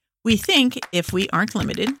We think if we aren't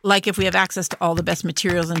limited, like if we have access to all the best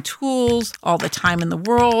materials and tools, all the time in the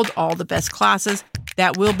world, all the best classes,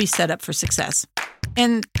 that we'll be set up for success.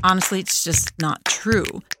 And honestly, it's just not true.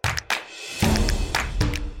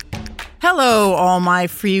 Hello, all my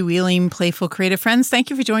freewheeling, playful, creative friends.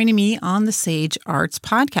 Thank you for joining me on the Sage Arts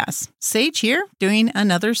Podcast. Sage here, doing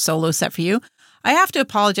another solo set for you. I have to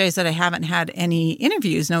apologize that I haven't had any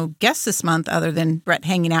interviews, no guests this month other than Brett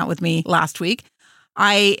hanging out with me last week.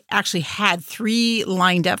 I actually had 3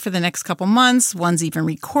 lined up for the next couple months. One's even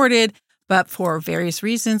recorded, but for various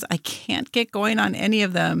reasons, I can't get going on any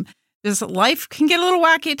of them. Just life can get a little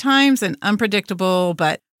wacky at times and unpredictable,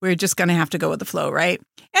 but we're just going to have to go with the flow, right?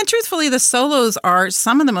 And truthfully, the solos are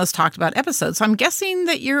some of the most talked about episodes. So I'm guessing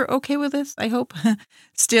that you're okay with this, I hope.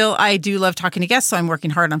 Still, I do love talking to guests, so I'm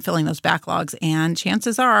working hard on filling those backlogs. And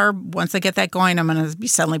chances are, once I get that going, I'm going to be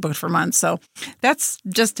suddenly booked for months. So that's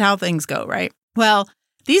just how things go, right? Well,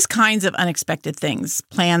 these kinds of unexpected things,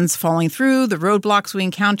 plans falling through, the roadblocks we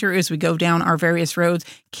encounter as we go down our various roads,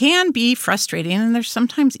 can be frustrating and they're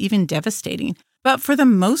sometimes even devastating. But for the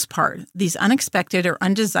most part, these unexpected or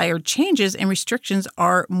undesired changes and restrictions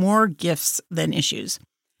are more gifts than issues.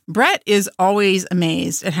 Brett is always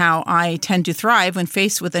amazed at how I tend to thrive when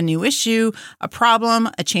faced with a new issue, a problem,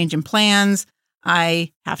 a change in plans.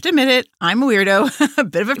 I have to admit it, I'm a weirdo, a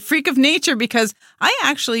bit of a freak of nature because I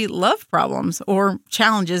actually love problems or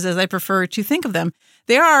challenges as I prefer to think of them.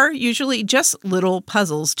 They are usually just little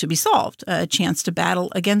puzzles to be solved, a chance to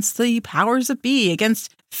battle against the powers that be,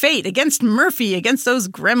 against fate, against Murphy, against those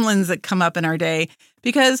gremlins that come up in our day,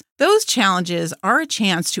 because those challenges are a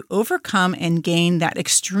chance to overcome and gain that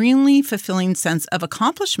extremely fulfilling sense of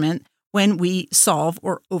accomplishment when we solve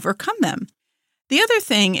or overcome them. The other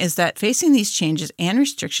thing is that facing these changes and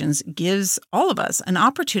restrictions gives all of us an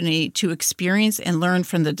opportunity to experience and learn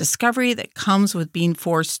from the discovery that comes with being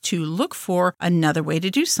forced to look for another way to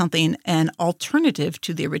do something, an alternative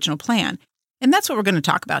to the original plan. And that's what we're going to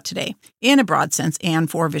talk about today, in a broad sense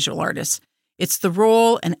and for visual artists. It's the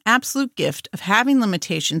role and absolute gift of having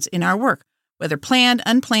limitations in our work, whether planned,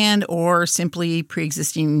 unplanned, or simply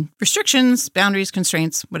pre-existing restrictions, boundaries,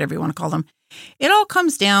 constraints, whatever you want to call them. It all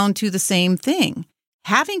comes down to the same thing,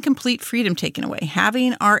 having complete freedom taken away,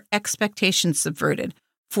 having our expectations subverted,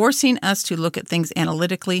 forcing us to look at things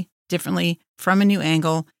analytically, differently, from a new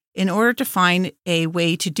angle, in order to find a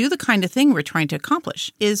way to do the kind of thing we're trying to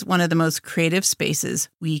accomplish, is one of the most creative spaces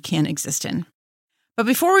we can exist in. But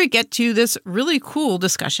before we get to this really cool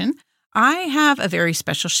discussion, I have a very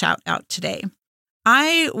special shout out today.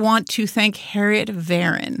 I want to thank Harriet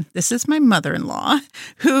Varon. This is my mother-in-law,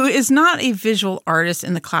 who is not a visual artist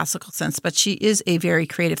in the classical sense, but she is a very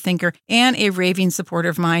creative thinker and a raving supporter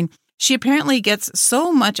of mine. She apparently gets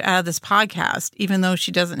so much out of this podcast, even though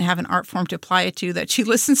she doesn't have an art form to apply it to, that she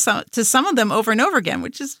listens to some of them over and over again,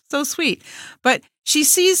 which is so sweet. But she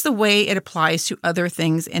sees the way it applies to other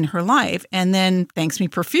things in her life and then thanks me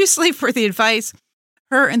profusely for the advice.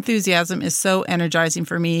 Her enthusiasm is so energizing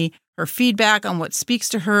for me. Her feedback on what speaks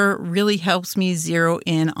to her really helps me zero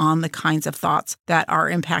in on the kinds of thoughts that are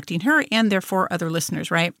impacting her and therefore other listeners,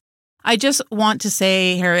 right? I just want to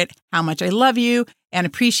say, Harriet, how much I love you and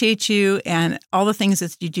appreciate you and all the things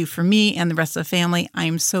that you do for me and the rest of the family. I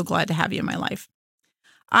am so glad to have you in my life.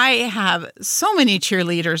 I have so many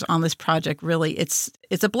cheerleaders on this project, really. It's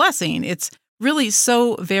a blessing. It's really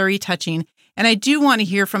so very touching. And I do want to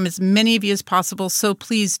hear from as many of you as possible, so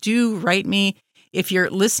please do write me. If you're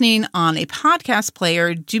listening on a podcast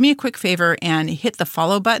player, do me a quick favor and hit the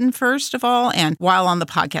follow button first of all. And while on the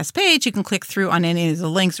podcast page, you can click through on any of the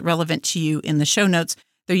links relevant to you in the show notes.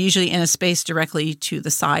 They're usually in a space directly to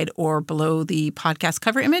the side or below the podcast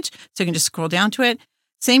cover image, so you can just scroll down to it.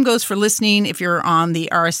 Same goes for listening if you're on the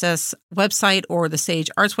RSS website or the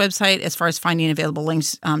Sage Arts website. As far as finding available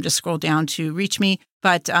links, just scroll down to reach me.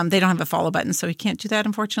 But they don't have a follow button, so you can't do that,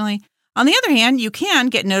 unfortunately. On the other hand, you can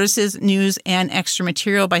get notices, news, and extra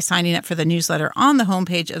material by signing up for the newsletter on the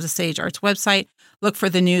homepage of the Sage Arts website. Look for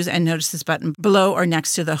the news and notices button below or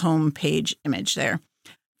next to the homepage image there.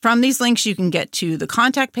 From these links, you can get to the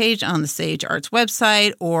contact page on the Sage Arts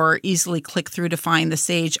website or easily click through to find the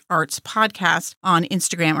Sage Arts podcast on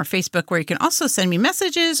Instagram or Facebook, where you can also send me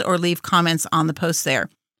messages or leave comments on the posts there.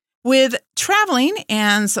 With traveling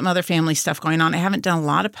and some other family stuff going on, I haven't done a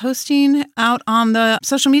lot of posting out on the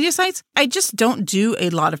social media sites. I just don't do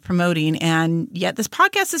a lot of promoting, and yet this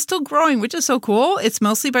podcast is still growing, which is so cool. It's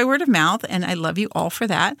mostly by word of mouth, and I love you all for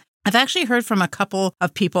that. I've actually heard from a couple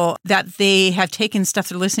of people that they have taken stuff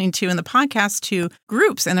they're listening to in the podcast to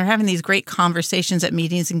groups, and they're having these great conversations at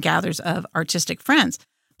meetings and gatherings of artistic friends.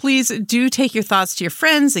 Please do take your thoughts to your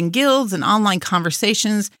friends and guilds and online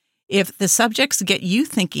conversations. If the subjects get you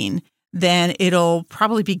thinking, then it'll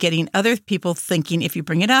probably be getting other people thinking if you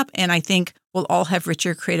bring it up. And I think we'll all have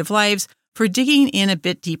richer creative lives for digging in a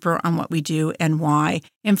bit deeper on what we do and why,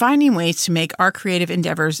 and finding ways to make our creative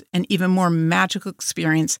endeavors an even more magical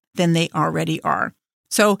experience than they already are.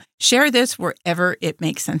 So share this wherever it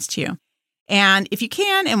makes sense to you. And if you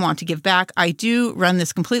can and want to give back, I do run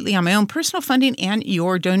this completely on my own personal funding and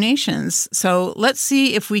your donations. So let's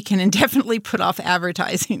see if we can indefinitely put off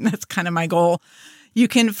advertising. That's kind of my goal. You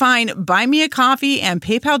can find Buy Me a Coffee and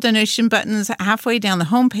PayPal donation buttons halfway down the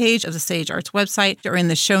homepage of the Sage Arts website or in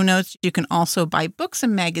the show notes. You can also buy books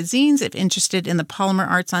and magazines if interested in the polymer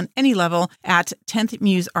arts on any level at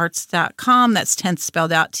 10thmusearts.com. That's 10th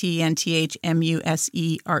spelled out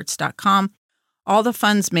TNTHMUSE arts.com. All the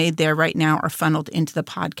funds made there right now are funneled into the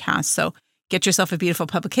podcast. So get yourself a beautiful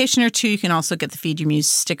publication or two. You can also get the Feed Your Muse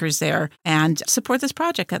stickers there and support this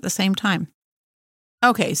project at the same time.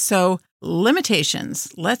 Okay, so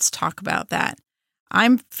limitations. Let's talk about that.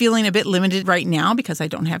 I'm feeling a bit limited right now because I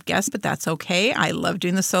don't have guests, but that's okay. I love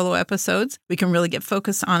doing the solo episodes. We can really get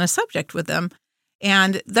focused on a subject with them.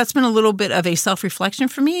 And that's been a little bit of a self-reflection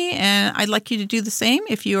for me, and I'd like you to do the same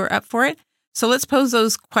if you are up for it. So let's pose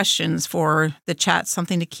those questions for the chat,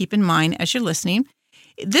 something to keep in mind as you're listening.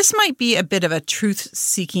 This might be a bit of a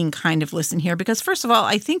truth-seeking kind of listen here because, first of all,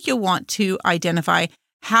 I think you'll want to identify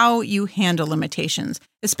how you handle limitations,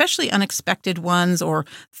 especially unexpected ones or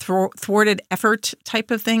thwarted effort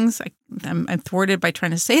type of things. I'm thwarted by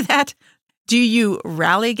trying to say that. Do you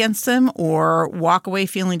rally against them or walk away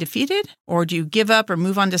feeling defeated? Or do you give up or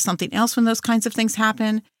move on to something else when those kinds of things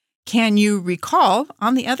happen? Can you recall,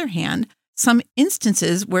 on the other hand, some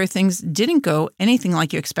instances where things didn't go anything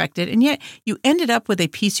like you expected, and yet you ended up with a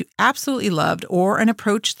piece you absolutely loved or an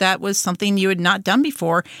approach that was something you had not done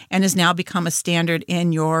before and has now become a standard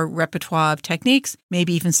in your repertoire of techniques,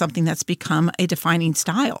 maybe even something that's become a defining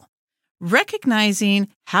style? Recognizing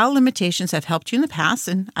how limitations have helped you in the past,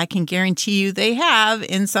 and I can guarantee you they have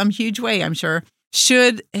in some huge way, I'm sure,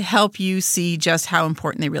 should help you see just how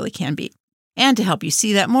important they really can be. And to help you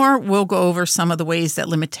see that more, we'll go over some of the ways that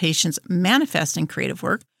limitations manifest in creative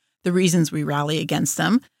work, the reasons we rally against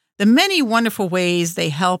them, the many wonderful ways they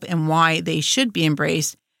help and why they should be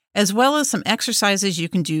embraced, as well as some exercises you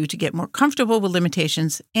can do to get more comfortable with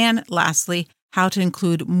limitations, and lastly, how to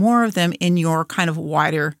include more of them in your kind of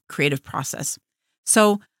wider creative process.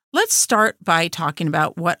 So let's start by talking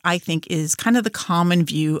about what I think is kind of the common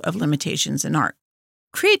view of limitations in art.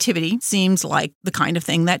 Creativity seems like the kind of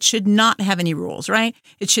thing that should not have any rules, right?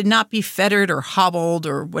 It should not be fettered or hobbled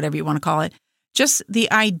or whatever you want to call it. Just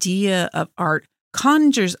the idea of art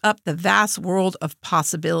conjures up the vast world of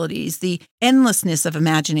possibilities, the endlessness of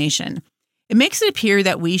imagination. It makes it appear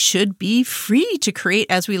that we should be free to create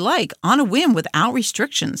as we like, on a whim, without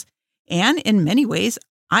restrictions. And in many ways,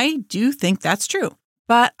 I do think that's true.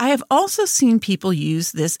 But I have also seen people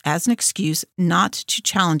use this as an excuse not to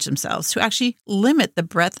challenge themselves, to actually limit the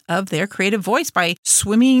breadth of their creative voice by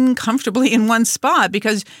swimming comfortably in one spot,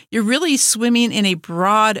 because you're really swimming in a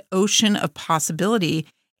broad ocean of possibility,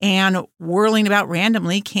 and whirling about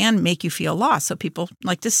randomly can make you feel lost. So people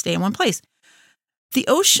like to stay in one place. The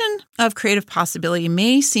ocean of creative possibility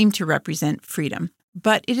may seem to represent freedom,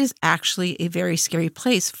 but it is actually a very scary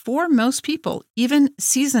place for most people, even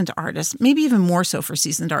seasoned artists, maybe even more so for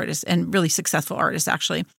seasoned artists and really successful artists,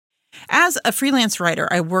 actually. As a freelance writer,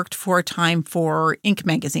 I worked for a time for Inc.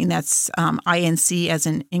 magazine. That's INC as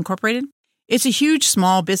in Incorporated. It's a huge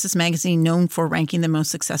small business magazine known for ranking the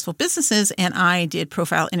most successful businesses, and I did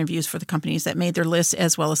profile interviews for the companies that made their list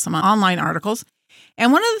as well as some online articles.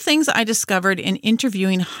 And one of the things I discovered in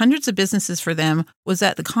interviewing hundreds of businesses for them was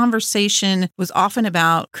that the conversation was often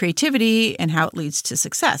about creativity and how it leads to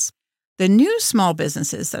success. The new small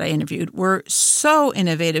businesses that I interviewed were so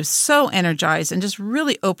innovative, so energized, and just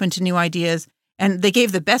really open to new ideas. And they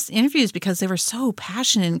gave the best interviews because they were so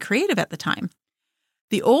passionate and creative at the time.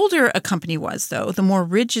 The older a company was, though, the more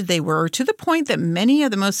rigid they were, to the point that many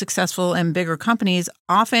of the most successful and bigger companies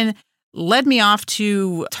often led me off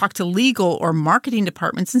to talk to legal or marketing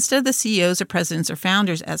departments instead of the CEOs or presidents or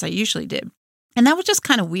founders, as I usually did. And that was just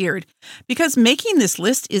kind of weird, because making this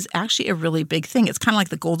list is actually a really big thing. It's kind of like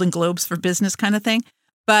the Golden Globes for business kind of thing.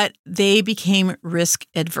 But they became risk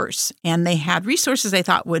adverse, and they had resources they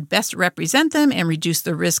thought would best represent them and reduce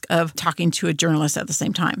the risk of talking to a journalist at the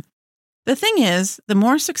same time. The thing is, the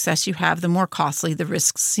more success you have, the more costly the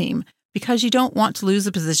risks seem, because you don't want to lose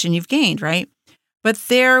the position you've gained, right? But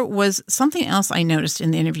there was something else I noticed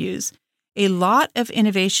in the interviews. A lot of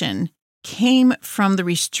innovation came from the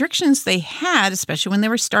restrictions they had, especially when they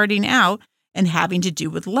were starting out, and having to do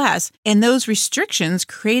with less. And those restrictions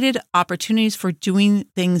created opportunities for doing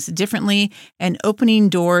things differently and opening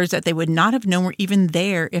doors that they would not have known were even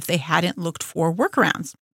there if they hadn't looked for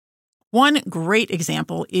workarounds. One great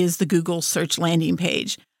example is the Google search landing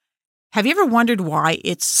page. Have you ever wondered why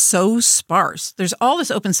it's so sparse? There's all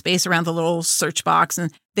this open space around the little search box,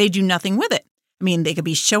 and they do nothing with it. I mean, they could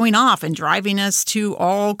be showing off and driving us to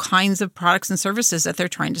all kinds of products and services that they're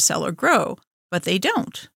trying to sell or grow, but they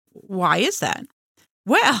don't. Why is that?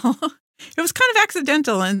 Well, it was kind of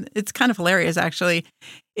accidental, and it's kind of hilarious, actually.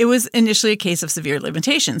 It was initially a case of severe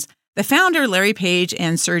limitations. The founder, Larry Page,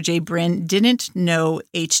 and Sergey Brin didn't know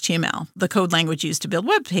HTML, the code language used to build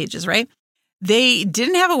web pages, right? They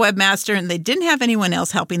didn't have a webmaster and they didn't have anyone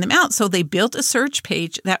else helping them out. So they built a search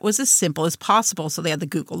page that was as simple as possible. So they had the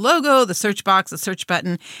Google logo, the search box, the search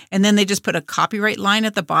button, and then they just put a copyright line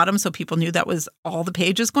at the bottom so people knew that was all the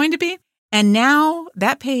page was going to be. And now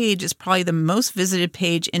that page is probably the most visited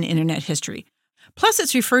page in internet history. Plus,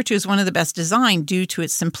 it's referred to as one of the best designed due to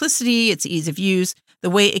its simplicity, its ease of use, the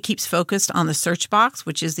way it keeps focused on the search box,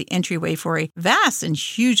 which is the entryway for a vast and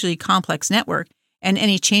hugely complex network. And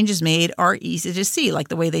any changes made are easy to see, like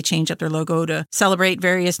the way they change up their logo to celebrate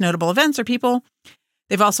various notable events or people.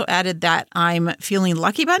 They've also added that I'm feeling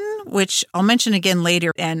lucky button, which I'll mention again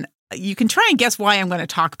later. And you can try and guess why I'm going to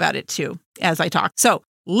talk about it too as I talk. So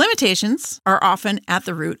limitations are often at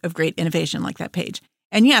the root of great innovation, like that page.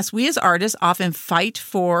 And yes, we as artists often fight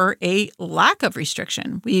for a lack of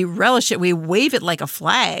restriction. We relish it. We wave it like a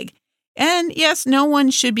flag. And yes, no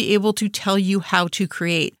one should be able to tell you how to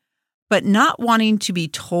create. But not wanting to be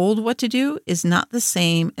told what to do is not the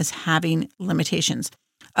same as having limitations.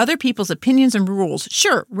 Other people's opinions and rules,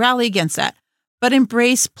 sure, rally against that, but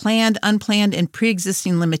embrace planned, unplanned, and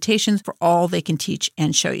pre-existing limitations for all they can teach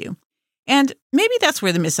and show you. And maybe that's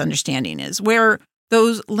where the misunderstanding is, where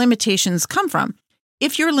those limitations come from.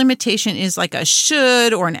 If your limitation is like a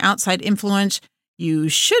should or an outside influence, you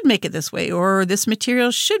should make it this way, or this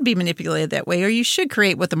material should be manipulated that way, or you should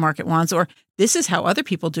create what the market wants, or this is how other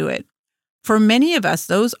people do it. For many of us,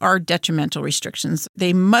 those are detrimental restrictions.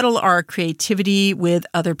 They muddle our creativity with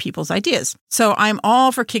other people's ideas. So I'm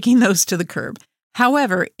all for kicking those to the curb.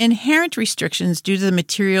 However, inherent restrictions due to the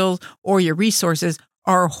materials or your resources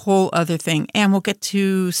are a whole other thing. And we'll get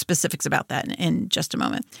to specifics about that in just a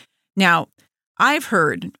moment. Now, I've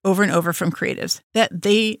heard over and over from creatives that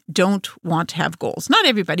they don't want to have goals. Not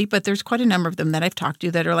everybody, but there's quite a number of them that I've talked to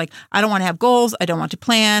that are like, I don't want to have goals. I don't want to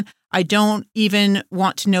plan. I don't even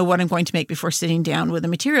want to know what I'm going to make before sitting down with the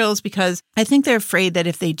materials because I think they're afraid that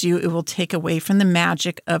if they do, it will take away from the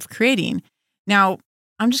magic of creating. Now,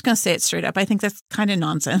 I'm just going to say it straight up. I think that's kind of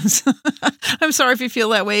nonsense. I'm sorry if you feel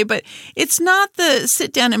that way, but it's not the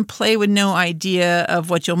sit down and play with no idea of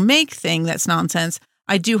what you'll make thing that's nonsense.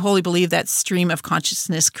 I do wholly believe that stream of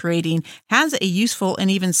consciousness creating has a useful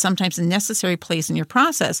and even sometimes a necessary place in your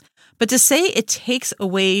process. But to say it takes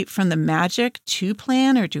away from the magic to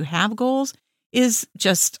plan or to have goals is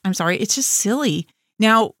just, I'm sorry, it's just silly.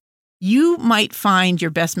 Now, you might find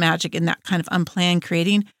your best magic in that kind of unplanned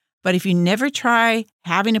creating, but if you never try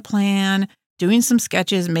having a plan, doing some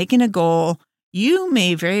sketches, making a goal, you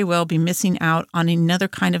may very well be missing out on another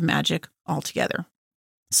kind of magic altogether.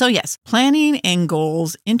 So yes, planning and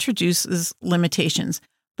goals introduces limitations,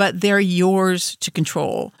 but they're yours to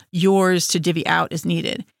control, yours to divvy out as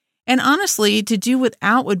needed. And honestly, to do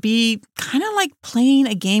without would be kind of like playing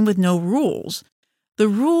a game with no rules. The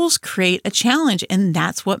rules create a challenge, and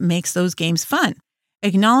that's what makes those games fun.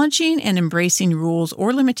 Acknowledging and embracing rules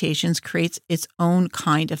or limitations creates its own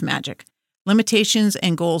kind of magic. Limitations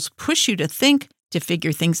and goals push you to think, to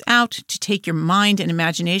figure things out, to take your mind and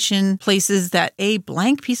imagination places that a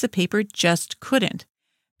blank piece of paper just couldn't.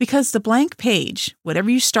 Because the blank page, whatever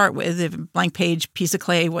you start with, a blank page, piece of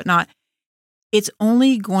clay, whatnot, it's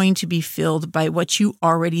only going to be filled by what you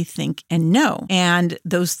already think and know, and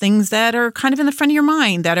those things that are kind of in the front of your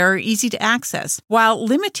mind that are easy to access, while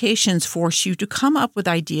limitations force you to come up with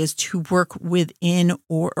ideas to work within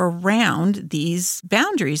or around these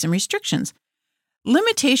boundaries and restrictions.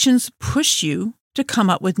 Limitations push you to come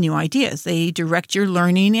up with new ideas. They direct your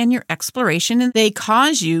learning and your exploration, and they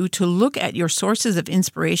cause you to look at your sources of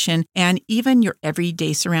inspiration and even your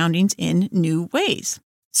everyday surroundings in new ways.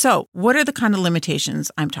 So, what are the kind of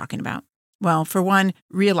limitations I'm talking about? Well, for one,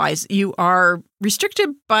 realize you are restricted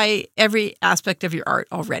by every aspect of your art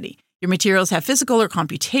already. Your materials have physical or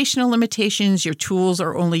computational limitations. Your tools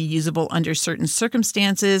are only usable under certain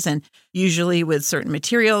circumstances and usually with certain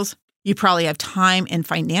materials. You probably have time and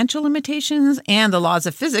financial limitations, and the laws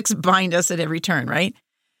of physics bind us at every turn, right?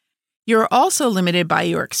 You're also limited by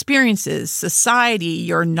your experiences, society,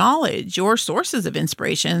 your knowledge, your sources of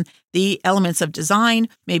inspiration, the elements of design,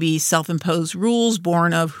 maybe self-imposed rules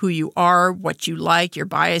born of who you are, what you like, your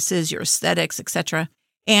biases, your aesthetics, etc.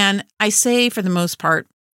 And I say for the most part,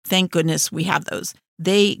 thank goodness we have those.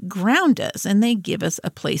 They ground us and they give us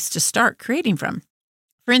a place to start creating from.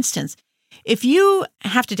 For instance, if you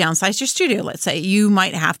have to downsize your studio, let's say, you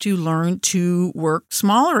might have to learn to work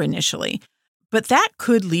smaller initially. But that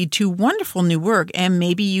could lead to wonderful new work, and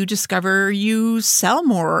maybe you discover you sell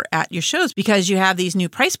more at your shows because you have these new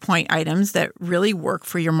price point items that really work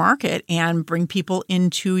for your market and bring people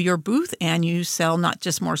into your booth, and you sell not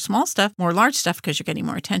just more small stuff, more large stuff because you're getting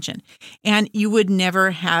more attention. And you would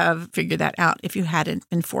never have figured that out if you hadn't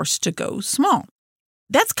been forced to go small.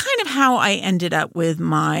 That's kind of how I ended up with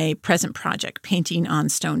my present project, painting on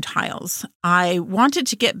stone tiles. I wanted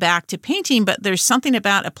to get back to painting, but there's something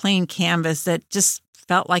about a plain canvas that just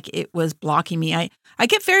felt like it was blocking me. I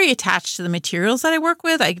get very attached to the materials that I work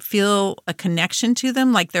with. I feel a connection to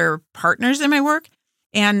them, like they're partners in my work.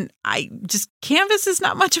 And canvas is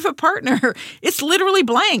not much of a partner. It's literally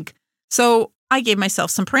blank. So I gave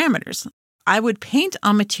myself some parameters. I would paint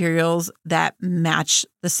on materials that match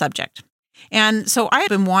the subject. And so I have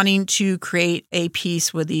been wanting to create a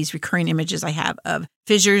piece with these recurring images I have of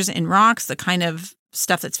fissures in rocks, the kind of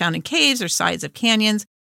stuff that's found in caves or sides of canyons.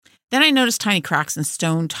 Then I noticed tiny cracks in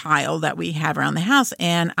stone tile that we have around the house,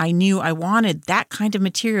 and I knew I wanted that kind of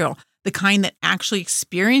material, the kind that actually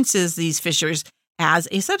experiences these fissures as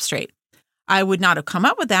a substrate. I would not have come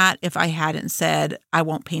up with that if I hadn't said, I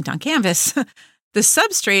won't paint on canvas. The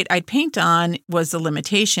substrate I'd paint on was the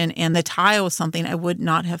limitation, and the tile was something I would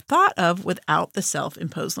not have thought of without the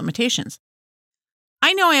self-imposed limitations.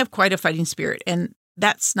 I know I have quite a fighting spirit, and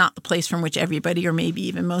that's not the place from which everybody or maybe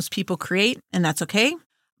even most people create, and that's okay.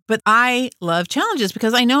 But I love challenges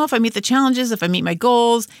because I know if I meet the challenges, if I meet my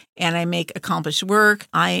goals, and I make accomplished work,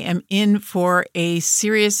 I am in for a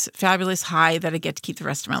serious, fabulous high that I get to keep the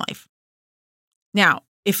rest of my life. Now,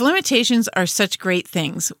 if limitations are such great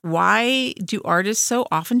things, why do artists so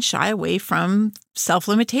often shy away from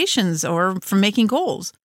self-limitations or from making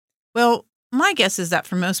goals? Well, my guess is that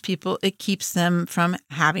for most people, it keeps them from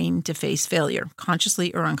having to face failure,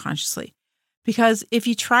 consciously or unconsciously. Because if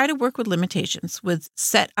you try to work with limitations, with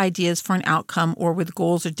set ideas for an outcome or with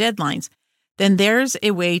goals or deadlines, then there's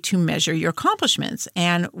a way to measure your accomplishments.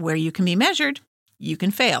 And where you can be measured, you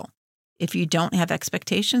can fail. If you don't have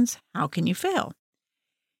expectations, how can you fail?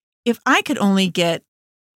 If I could only get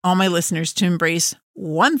all my listeners to embrace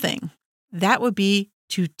one thing, that would be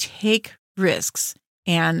to take risks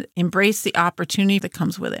and embrace the opportunity that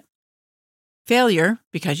comes with it. Failure,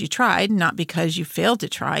 because you tried, not because you failed to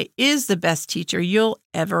try, is the best teacher you'll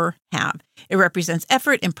ever have. It represents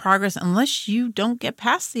effort and progress unless you don't get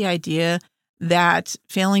past the idea that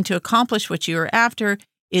failing to accomplish what you are after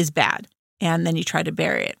is bad, and then you try to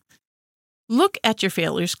bury it. Look at your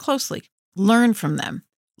failures closely. Learn from them.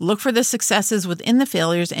 Look for the successes within the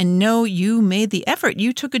failures and know you made the effort.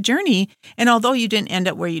 You took a journey, and although you didn't end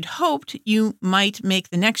up where you'd hoped, you might make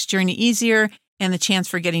the next journey easier, and the chance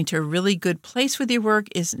for getting to a really good place with your work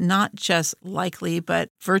is not just likely, but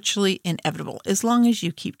virtually inevitable, as long as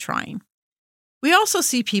you keep trying. We also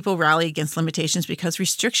see people rally against limitations because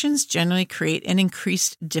restrictions generally create an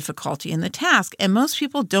increased difficulty in the task, and most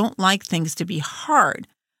people don't like things to be hard.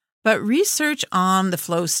 But research on the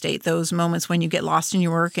flow state, those moments when you get lost in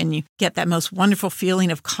your work and you get that most wonderful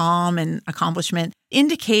feeling of calm and accomplishment,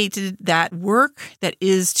 indicated that work that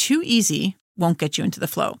is too easy won't get you into the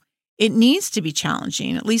flow. It needs to be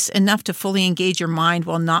challenging, at least enough to fully engage your mind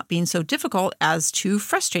while not being so difficult as to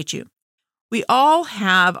frustrate you. We all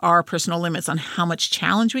have our personal limits on how much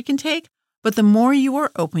challenge we can take, but the more you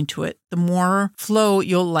are open to it, the more flow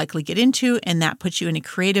you'll likely get into, and that puts you in a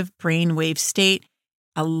creative brainwave state.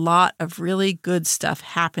 A lot of really good stuff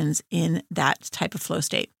happens in that type of flow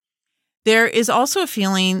state. There is also a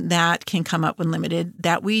feeling that can come up when limited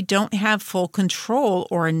that we don't have full control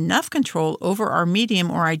or enough control over our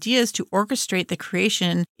medium or ideas to orchestrate the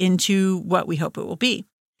creation into what we hope it will be.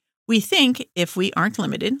 We think if we aren't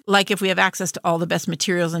limited, like if we have access to all the best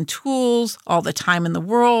materials and tools, all the time in the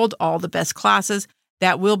world, all the best classes,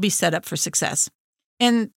 that we'll be set up for success.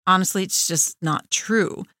 And honestly, it's just not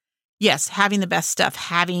true. Yes, having the best stuff,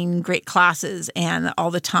 having great classes, and all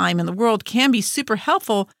the time in the world can be super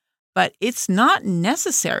helpful, but it's not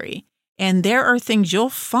necessary. And there are things you'll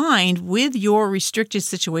find with your restricted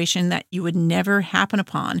situation that you would never happen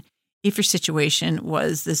upon if your situation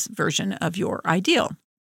was this version of your ideal.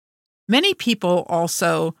 Many people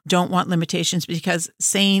also don't want limitations because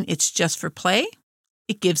saying it's just for play,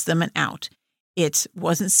 it gives them an out. it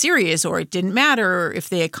wasn't serious or it didn't matter if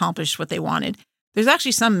they accomplished what they wanted. There's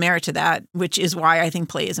actually some merit to that, which is why I think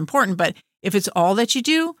play is important. But if it's all that you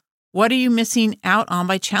do, what are you missing out on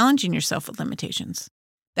by challenging yourself with limitations?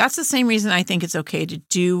 That's the same reason I think it's okay to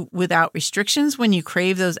do without restrictions when you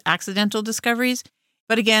crave those accidental discoveries.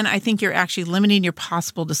 But again, I think you're actually limiting your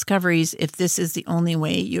possible discoveries if this is the only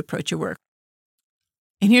way you approach your work.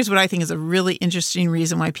 And here's what I think is a really interesting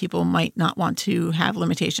reason why people might not want to have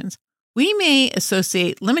limitations. We may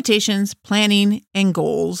associate limitations, planning, and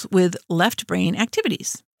goals with left brain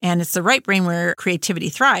activities. And it's the right brain where creativity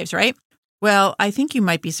thrives, right? Well, I think you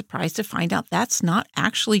might be surprised to find out that's not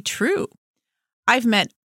actually true. I've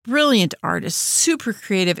met brilliant artists, super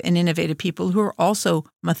creative and innovative people who are also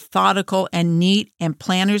methodical and neat and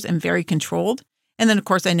planners and very controlled. And then, of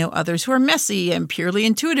course, I know others who are messy and purely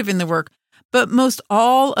intuitive in the work. But most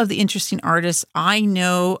all of the interesting artists I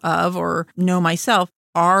know of or know myself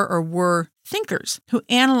are or were thinkers who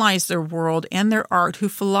analyze their world and their art, who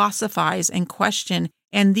philosophize and question.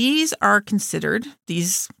 And these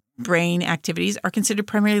brain activities are considered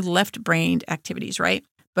primarily left-brained activities, right?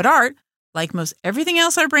 But art, like most everything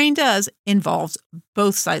else our brain does, involves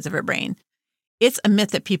both sides of our brain. It's a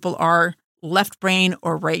myth that people are left brain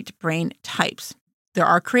or right brain types. There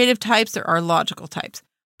are creative types, there are logical types.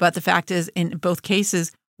 But the fact is, in both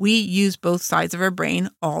cases, we use both sides of our brain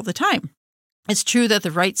all the time. It's true that the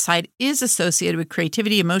right side is associated with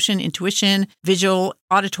creativity, emotion, intuition, visual,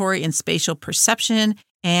 auditory, and spatial perception,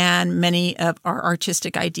 and many of our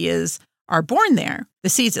artistic ideas are born there, the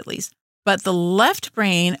seeds at least. But the left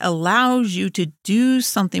brain allows you to do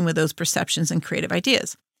something with those perceptions and creative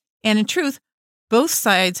ideas. And in truth, both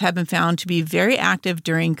sides have been found to be very active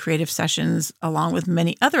during creative sessions, along with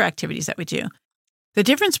many other activities that we do. The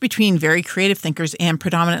difference between very creative thinkers and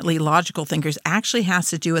predominantly logical thinkers actually has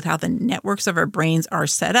to do with how the networks of our brains are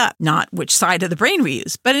set up, not which side of the brain we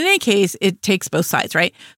use. But in any case, it takes both sides,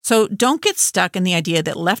 right? So don't get stuck in the idea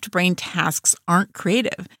that left brain tasks aren't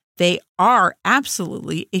creative. They are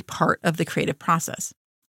absolutely a part of the creative process.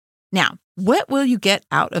 Now, what will you get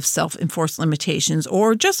out of self-enforced limitations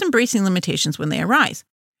or just embracing limitations when they arise?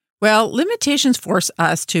 Well, limitations force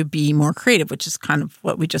us to be more creative, which is kind of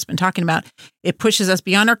what we've just been talking about. It pushes us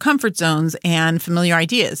beyond our comfort zones and familiar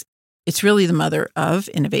ideas. It's really the mother of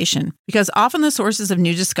innovation because often the sources of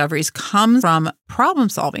new discoveries come from problem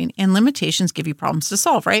solving, and limitations give you problems to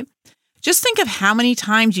solve, right? Just think of how many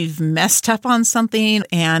times you've messed up on something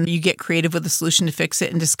and you get creative with a solution to fix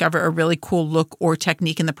it and discover a really cool look or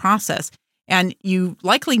technique in the process. And you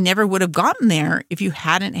likely never would have gotten there if you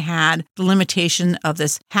hadn't had the limitation of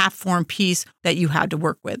this half-formed piece that you had to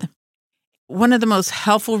work with. One of the most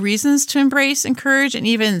helpful reasons to embrace, encourage, and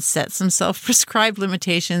even set some self-prescribed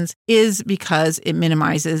limitations is because it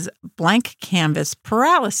minimizes blank canvas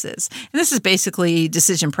paralysis. And this is basically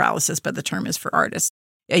decision paralysis, but the term is for artists.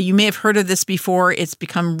 You may have heard of this before. It's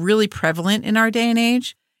become really prevalent in our day and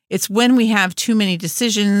age. It's when we have too many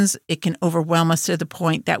decisions, it can overwhelm us to the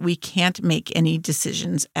point that we can't make any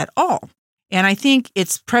decisions at all. And I think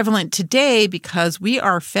it's prevalent today because we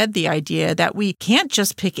are fed the idea that we can't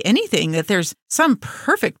just pick anything, that there's some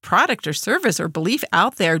perfect product or service or belief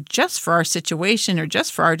out there just for our situation or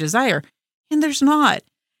just for our desire. And there's not.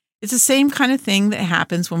 It's the same kind of thing that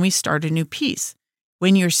happens when we start a new piece.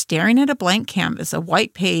 When you're staring at a blank canvas, a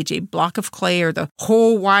white page, a block of clay, or the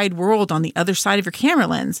whole wide world on the other side of your camera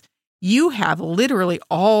lens, you have literally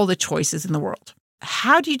all the choices in the world.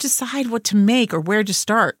 How do you decide what to make or where to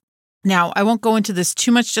start? Now, I won't go into this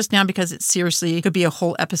too much just now because it seriously could be a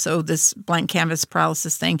whole episode, this blank canvas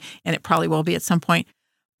paralysis thing, and it probably will be at some point.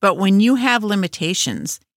 But when you have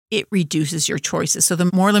limitations, it reduces your choices. So the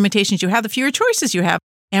more limitations you have, the fewer choices you have.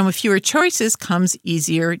 And with fewer choices comes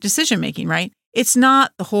easier decision-making, right? It's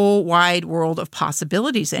not the whole wide world of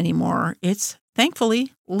possibilities anymore. It's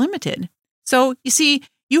thankfully limited. So you see,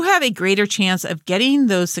 you have a greater chance of getting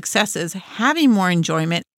those successes, having more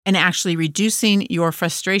enjoyment, and actually reducing your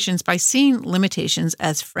frustrations by seeing limitations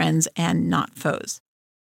as friends and not foes.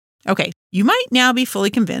 Okay, you might now be fully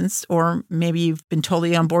convinced, or maybe you've been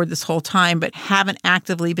totally on board this whole time, but haven't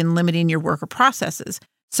actively been limiting your work or processes.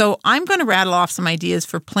 So I'm going to rattle off some ideas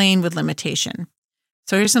for playing with limitation.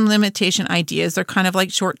 So here's some limitation ideas. They're kind of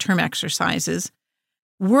like short-term exercises.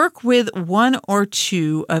 Work with one or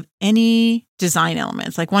two of any design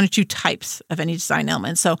elements, like one or two types of any design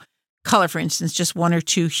element. So color, for instance, just one or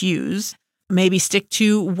two hues. Maybe stick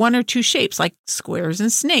to one or two shapes like squares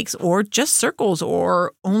and snakes, or just circles,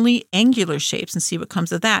 or only angular shapes, and see what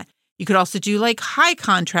comes of that. You could also do like high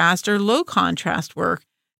contrast or low contrast work.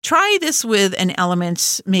 Try this with an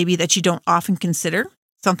element maybe that you don't often consider.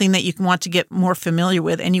 something that you want to get more familiar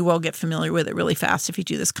with, and you will get familiar with it really fast if you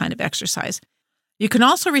do this kind of exercise. You can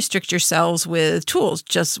also restrict yourselves with tools,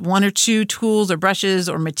 just 1 or 2 tools or brushes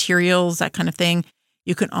or materials, that kind of thing.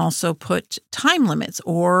 You can also put time limits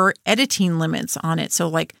or editing limits on it. So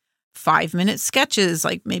like 5-minute sketches,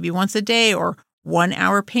 like maybe once a day, or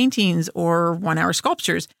 1-hour paintings or 1-hour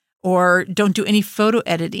sculptures, or don't do any photo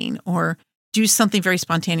editing, or do something very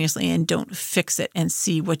spontaneously and don't fix it and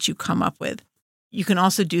see what you come up with. You can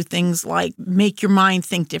also do things like make your mind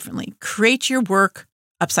think differently, create your work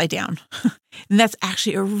upside down. And that's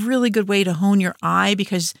actually a really good way to hone your eye,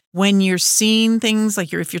 because when you're seeing things,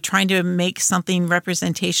 like if you're trying to make something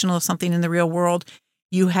representational of something in the real world,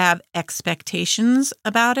 you have expectations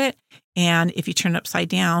about it. And if you turn it upside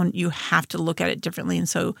down, you have to look at it differently. And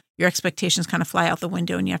so your expectations kind of fly out the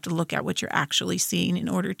window, and you have to look at what you're actually seeing in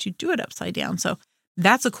order to do it upside down. So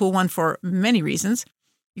that's a cool one for many reasons.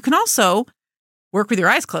 You can also work with your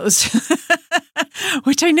eyes closed,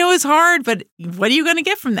 which I know is hard, but what are you going to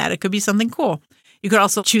get from that? It could be something cool. You could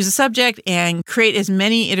also choose a subject and create as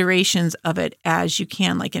many iterations of it as you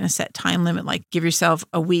can, like in a set time limit, like give yourself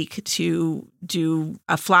a week to do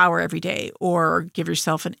a flower every day, or give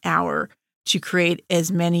yourself an hour to create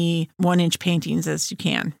as many 1-inch paintings as you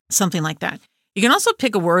can, something like that. You can also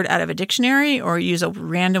pick a word out of a dictionary or use a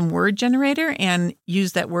random word generator and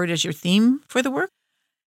use that word as your theme for the work.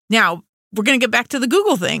 Now, we're going to get back to the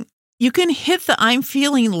Google thing. You can hit the I'm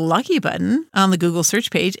feeling lucky button on the Google search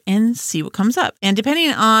page and see what comes up. And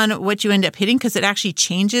depending on what you end up hitting, because it actually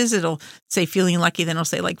changes, it'll say feeling lucky, then it'll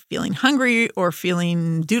say like feeling hungry or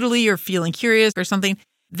feeling doodly or feeling curious or something.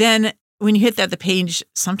 Then when you hit that, the page,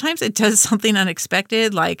 sometimes it does something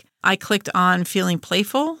unexpected. Like I clicked on feeling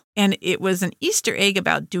playful, and it was an Easter egg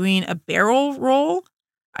about doing a barrel roll.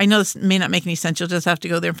 I know this may not make any sense. You'll just have to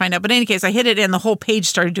go there and find out. But in any case, I hit it and the whole page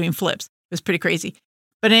started doing flips. It was pretty crazy.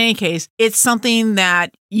 But in any case, it's something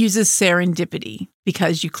that uses serendipity,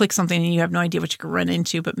 because you click something and you have no idea what you could run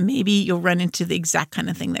into, but maybe you'll run into the exact kind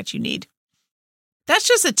of thing that you need. That's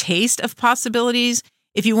just a taste of possibilities.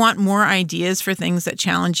 If you want more ideas for things that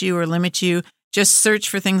challenge you or limit you, just search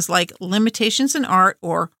for things like limitations in art,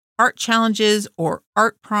 or art challenges, or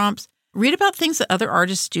art prompts. Read about things that other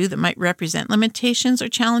artists do that might represent limitations or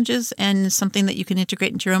challenges, and something that you can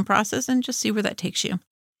integrate into your own process, and just see where that takes you.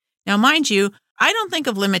 Now, mind you, I don't think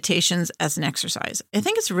of limitations as an exercise. I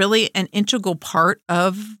think it's really an integral part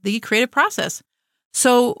of the creative process.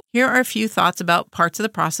 So here are a few thoughts about parts of the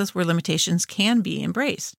process where limitations can be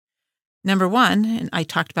embraced. Number 1, and I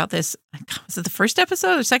talked about this, was it the first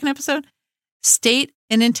episode or second episode? State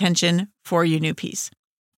an intention for your new piece.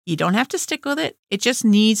 You don't have to stick with it. It just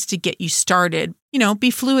needs to get you started. Be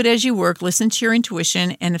fluid as you work, listen to your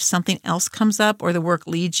intuition, and if something else comes up or the work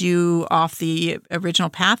leads you off the original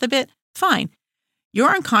path a bit, fine.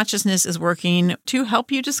 Your unconsciousness is working to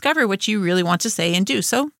help you discover what you really want to say and do,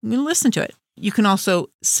 so listen to it. You can also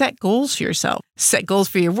set goals for yourself. Set goals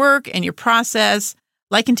for your work and your process.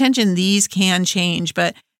 Like intention, these can change,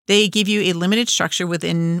 but they give you a limited structure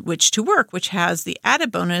within which to work, which has the added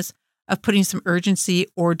bonus of putting some urgency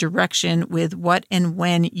or direction with what and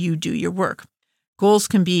when you do your work. Goals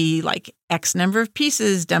can be like X number of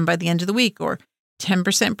pieces done by the end of the week, or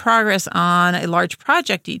 10% progress on a large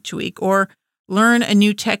project each week, or learn a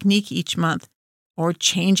new technique each month, or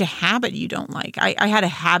change a habit you don't like. I had a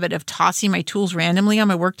habit of tossing my tools randomly on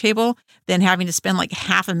my work table, then having to spend like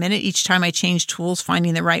half a minute each time I changed tools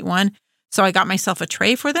finding the right one. So I got myself a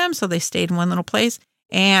tray for them so they stayed in one little place.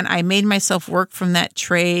 And I made myself work from that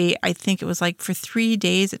tray. I think it was like for 3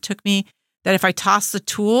 days it took me, that if I tossed the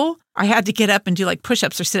tool, I had to get up and do like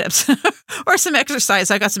push-ups or sit-ups or some exercise.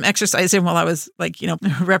 So I got some exercise in while I was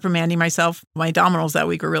reprimanding myself. My abdominals that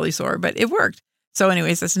week were really sore, but it worked. So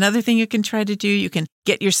anyways, that's another thing you can try to do. You can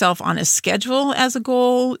get yourself on a schedule as a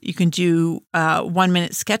goal. You can do a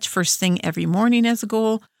 1-minute sketch first thing every morning as a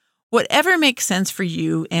goal. Whatever makes sense for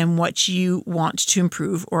you and what you want to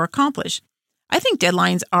improve or accomplish. I think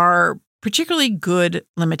deadlines are particularly good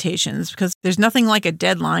limitations, because there's nothing like a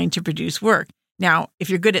deadline to produce work. Now, if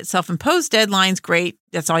you're good at self-imposed deadlines, great.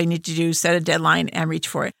 That's all you need to do, set a deadline and reach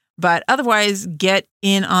for it. But otherwise, get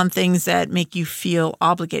in on things that make you feel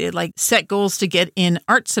obligated, like set goals to get in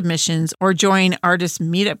art submissions, or join artist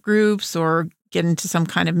meetup groups, or get into some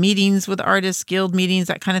kind of meetings with artists, guild meetings,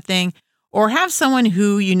 that kind of thing. Or have someone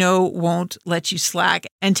who you know won't let you slack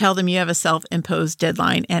and tell them you have a self-imposed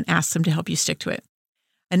deadline and ask them to help you stick to it.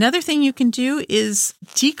 Another thing you can do is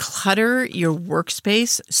declutter your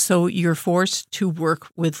workspace so you're forced to work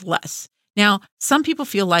with less. Now, some people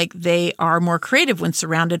feel like they are more creative when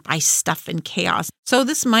surrounded by stuff and chaos. So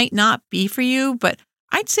this might not be for you, but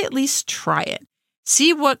I'd say at least try it.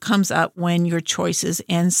 See what comes up when your choices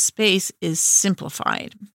and space is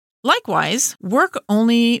simplified. Likewise, work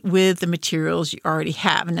only with the materials you already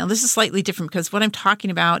have. And now this is slightly different because what I'm talking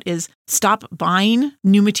about is stop buying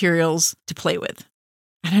new materials to play with.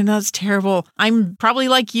 And I know it's terrible. I'm probably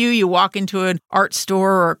like you. You walk into an art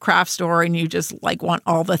store or a craft store and you just want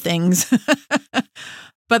all the things.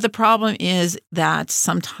 But the problem is that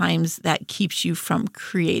sometimes that keeps you from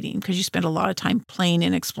creating because you spend a lot of time playing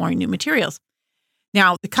and exploring new materials.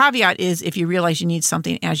 Now, the caveat is if you realize you need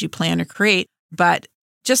something as you plan or create, but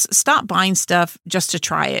just stop buying stuff just to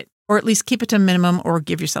try it, or at least keep it to a minimum or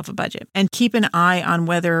give yourself a budget. And keep an eye on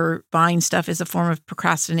whether buying stuff is a form of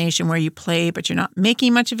procrastination where you play, but you're not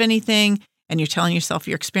making much of anything and you're telling yourself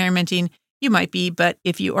you're experimenting. You might be, but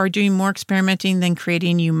if you are doing more experimenting than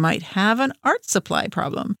creating, you might have an art supply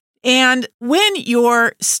problem. And when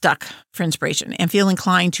you're stuck for inspiration and feel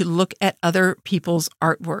inclined to look at other people's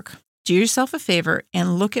artwork, do yourself a favor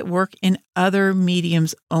and look at work in other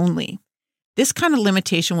mediums only. This kind of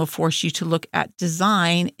limitation will force you to look at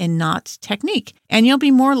design and not technique, and you'll be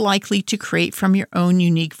more likely to create from your own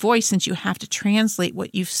unique voice since you have to translate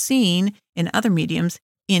what you've seen in other mediums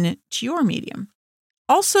into your medium.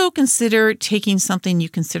 Also consider taking something you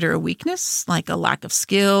consider a weakness, like a lack of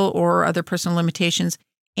skill or other personal limitations,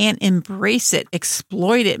 and embrace it,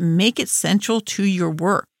 exploit it, make it central to your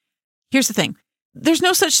work. Here's the thing. There's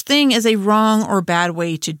no such thing as a wrong or bad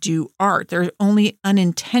way to do art. There are only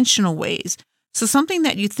unintentional ways. So something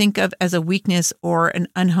that you think of as a weakness or an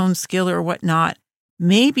unhoned skill or whatnot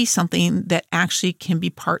may be something that actually can be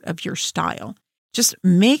part of your style. Just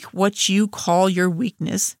make what you call your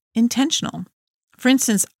weakness intentional. For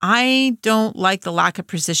instance, I don't like the lack of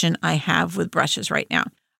precision I have with brushes right now.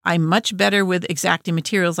 I'm much better with exacting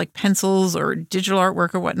materials like pencils or digital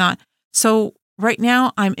artwork or whatnot. So right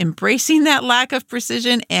now I'm embracing that lack of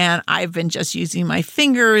precision and I've been just using my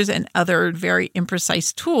fingers and other very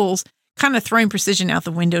imprecise tools, kind of throwing precision out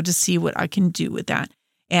the window to see what I can do with that.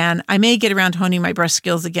 And I may get around to honing my brush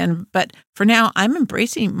skills again, but for now I'm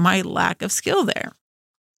embracing my lack of skill there.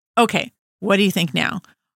 Okay, what do you think now?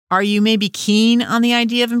 Are you maybe keen on the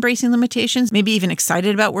idea of embracing limitations, maybe even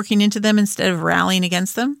excited about working into them instead of rallying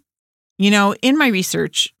against them? You know, in my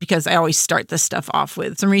research, because I always start this stuff off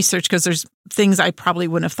with some research because there's things I probably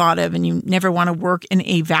wouldn't have thought of, and you never want to work in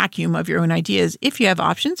a vacuum of your own ideas if you have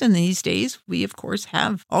options. And these days, we, of course,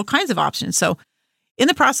 have all kinds of options. So in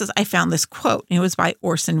the process, I found this quote, and it was by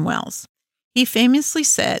Orson Welles. He famously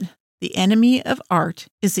said, "The enemy of art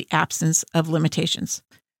is the absence of limitations."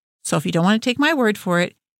 So if you don't want to take my word for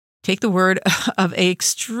it, take the word of an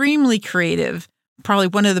extremely creative, probably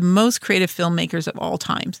one of the most creative filmmakers of all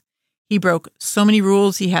times. He broke so many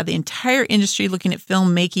rules. He had the entire industry looking at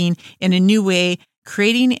filmmaking in a new way,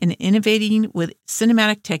 creating and innovating with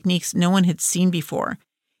cinematic techniques no one had seen before.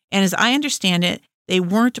 And as I understand it, they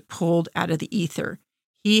weren't pulled out of the ether.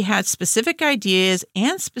 He had specific ideas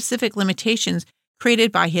and specific limitations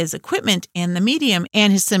created by his equipment and the medium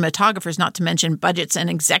and his cinematographers, not to mention budgets and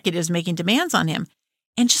executives making demands on him.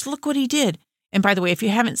 And just look what he did. And by the way, if you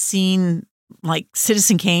haven't seen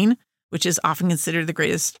Citizen Kane, which is often considered the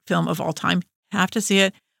greatest film of all time, you have to see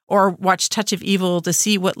it, or watch Touch of Evil to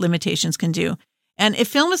see what limitations can do. And if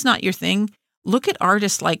film is not your thing, look at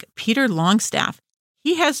artists like Peter Longstaff.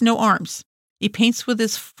 He has no arms. He paints with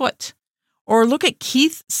his foot. Or look at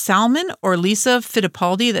Keith Salmon or Lisa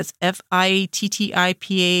Fittipaldi, that's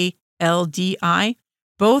Fittipaldi.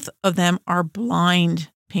 Both of them are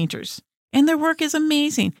blind painters. And their work is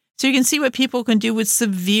amazing. So you can see what people can do with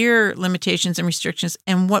severe limitations and restrictions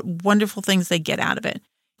and what wonderful things they get out of it.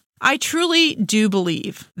 I truly do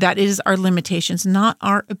believe that it is our limitations, not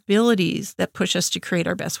our abilities, that push us to create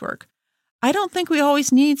our best work. I don't think we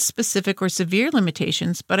always need specific or severe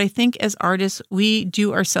limitations, but I think as artists, we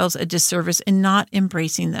do ourselves a disservice in not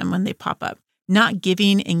embracing them when they pop up, not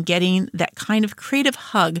giving and getting that kind of creative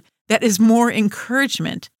hug that is more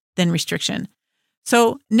encouragement than restriction.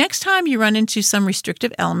 So next time you run into some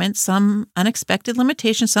restrictive element, some unexpected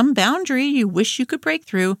limitation, some boundary you wish you could break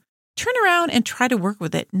through, turn around and try to work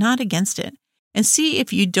with it, not against it, and see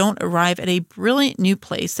if you don't arrive at a brilliant new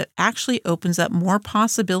place that actually opens up more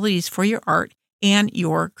possibilities for your art and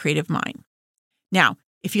your creative mind. Now,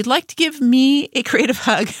 if you'd like to give me a creative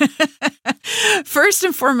hug, first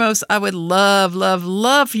and foremost, I would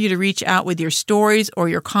love for you to reach out with your stories or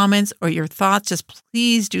your comments or your thoughts. Just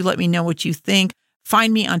please do let me know what you think.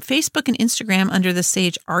 Find me on Facebook and Instagram under the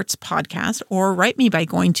Sage Arts Podcast, or write me by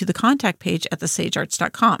going to the contact page at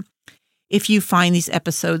thesagearts.com. If you find these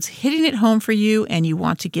episodes hitting it home for you and you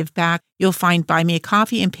want to give back, you'll find Buy Me a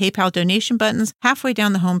Coffee and PayPal donation buttons halfway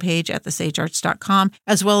down the homepage at thesagearts.com,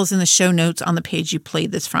 as well as in the show notes on the page you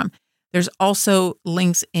played this from. There's also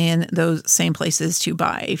links in those same places to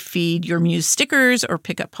buy Feed Your Muse stickers or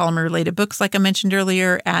pick up polymer-related books like I mentioned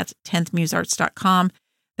earlier at 10thmusearts.com.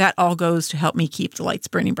 That all goes to help me keep the lights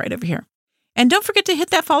burning bright over here. And don't forget to hit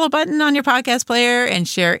that follow button on your podcast player and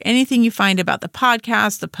share anything you find about the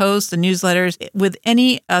podcast, the posts, the newsletters with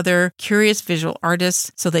any other curious visual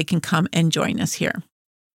artists so they can come and join us here.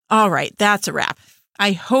 All right, that's a wrap.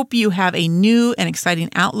 I hope you have a new and exciting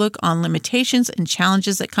outlook on limitations and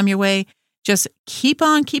challenges that come your way. Just keep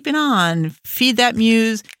on keeping on. Feed that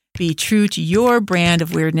muse. Be true to your brand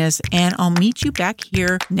of weirdness. And I'll meet you back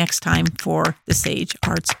here next time for the Sage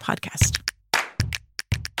Arts Podcast.